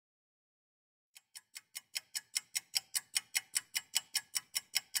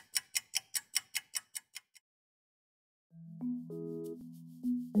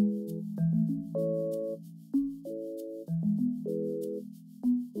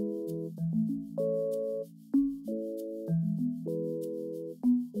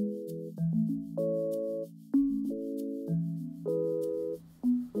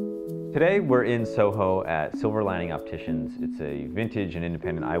Today we're in Soho at Silver Lining Opticians. It's a vintage and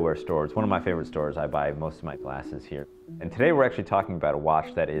independent eyewear store. It's one of my favorite stores. I buy most of my glasses here. And today we're actually talking about a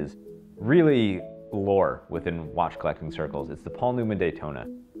watch that is really lore within watch collecting circles. It's the Paul Newman Daytona.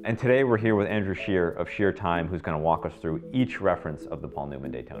 And today we're here with Andrew Shear of Shear Time, who's going to walk us through each reference of the Paul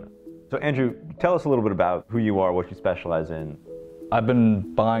Newman Daytona. So Andrew, tell us a little bit about who you are, what you specialize in. I've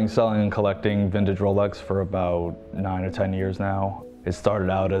been buying, selling, and collecting vintage Rolex for about 9 or 10 years now. It started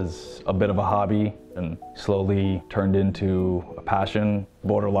out as a bit of a hobby and slowly turned into a passion,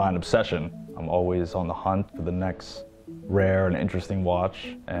 borderline obsession. I'm always on the hunt for the next rare and interesting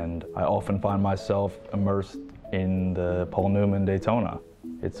watch, and I often find myself immersed in the Paul Newman Daytona.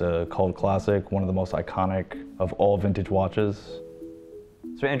 It's a cult classic, one of the most iconic of all vintage watches.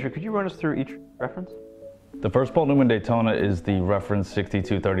 So Andrew, could you run us through each reference? The first Paul Newman Daytona is the reference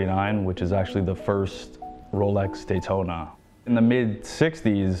 6239, which is actually the first Rolex Daytona. In the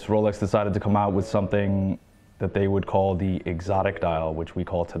mid-60s, Rolex decided to come out with something that they would call the exotic dial, which we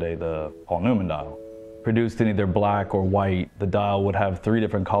call today the Paul Newman dial. Produced in either black or white, the dial would have 3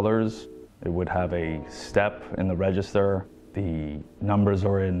 different colors. It would have a step in the register. The numbers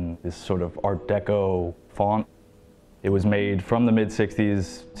are in this sort of Art Deco font. It was made from the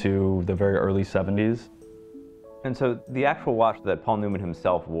mid-60s to the very early 70s. And so the actual watch that Paul Newman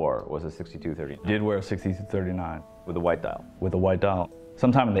himself wore was a 6239. Did wear a 6239. With a white dial. With a white dial.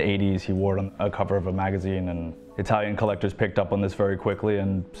 Sometime in the 80s, he wore it on a cover of a magazine, and Italian collectors picked up on this very quickly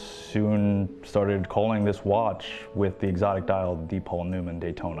and soon started calling this watch with the exotic dial the Paul Newman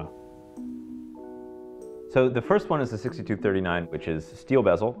Daytona. So the first one is the 6239, which is steel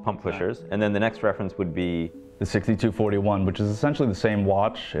bezel, pump pushers, and then the next reference would be the 6241, which is essentially the same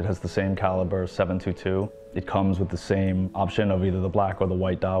watch. It has the same caliber, 722. It comes with the same option of either the black or the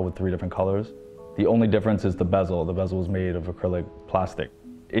white dial with 3 different colors. The only difference is the bezel. The bezel is made of acrylic plastic.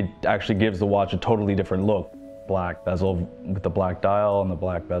 It actually gives the watch a totally different look. Black bezel with the black dial and the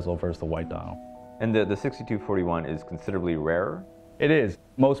black bezel versus the white dial. And the 6241 is considerably rarer? It is.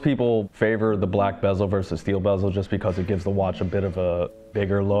 Most people favor the black bezel versus steel bezel just because it gives the watch a bit of a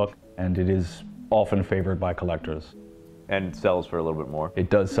bigger look, and it is often favored by collectors. And sells for a little bit more? It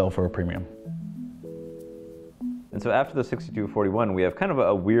does sell for a premium. And so after the 6241, we have kind of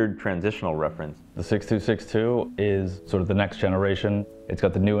a weird transitional reference. The 6262 is sort of the next generation. It's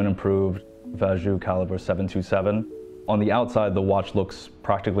got the new and improved Valjoux caliber 727. On the outside, the watch looks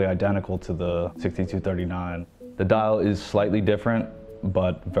practically identical to the 6239. The dial is slightly different,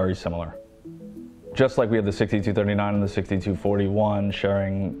 but very similar. Just like we have the 6239 and the 6241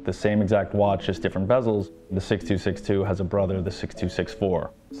 sharing the same exact watch, just different bezels, the 6262 has a brother, the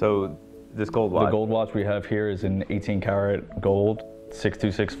 6264. So this gold watch? The gold watch we have here is in 18 karat gold,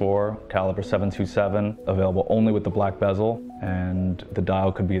 6264, caliber 727, available only with the black bezel, and the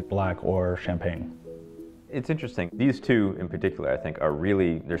dial could be black or champagne. It's interesting. These two in particular, I think, are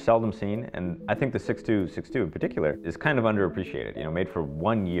really, they're seldom seen, and I think the 6262 in particular is kind of underappreciated, you know, made for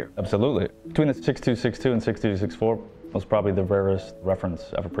 1 year. Absolutely. Between the 6262 and 6264 was probably the rarest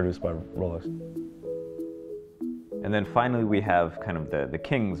reference ever produced by Rolex. And then finally we have kind of the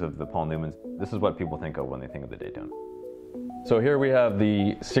kings of the Paul Newmans. This is what people think of when they think of the Daytona. So here we have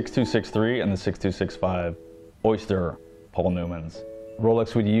the 6263 and the 6265 Oyster Paul Newmans.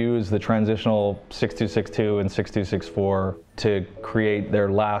 Rolex would use the transitional 6262 and 6264 to create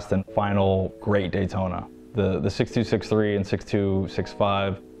their last and final great Daytona. The 6263 and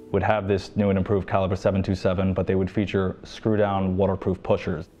 6265 would have this new and improved caliber 727, but they would feature screw-down waterproof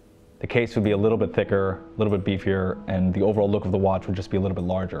pushers. The case would be a little bit thicker, a little bit beefier, and the overall look of the watch would just be a little bit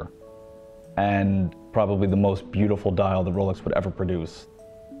larger. And probably the most beautiful dial that Rolex would ever produce.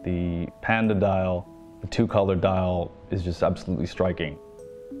 The panda dial, the 2-color dial, is just absolutely striking.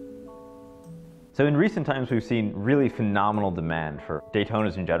 So in recent times, we've seen really phenomenal demand for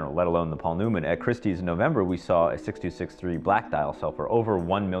Daytonas in general, let alone the Paul Newman. At Christie's in November, we saw a 6263 black dial sell for over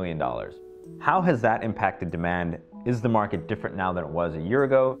 $1 million. How has that impacted demand? Is the market different now than it was a year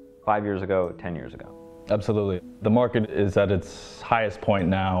ago, 5 years ago, 10 years ago? Absolutely. The market is at its highest point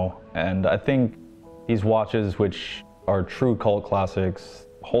now, and I think these watches, which are true cult classics,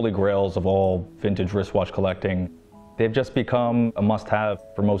 holy grails of all vintage wristwatch collecting, they've just become a must-have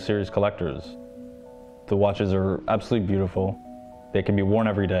for most serious collectors. The watches are absolutely beautiful. They can be worn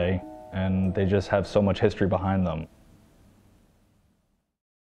every day, and they just have so much history behind them.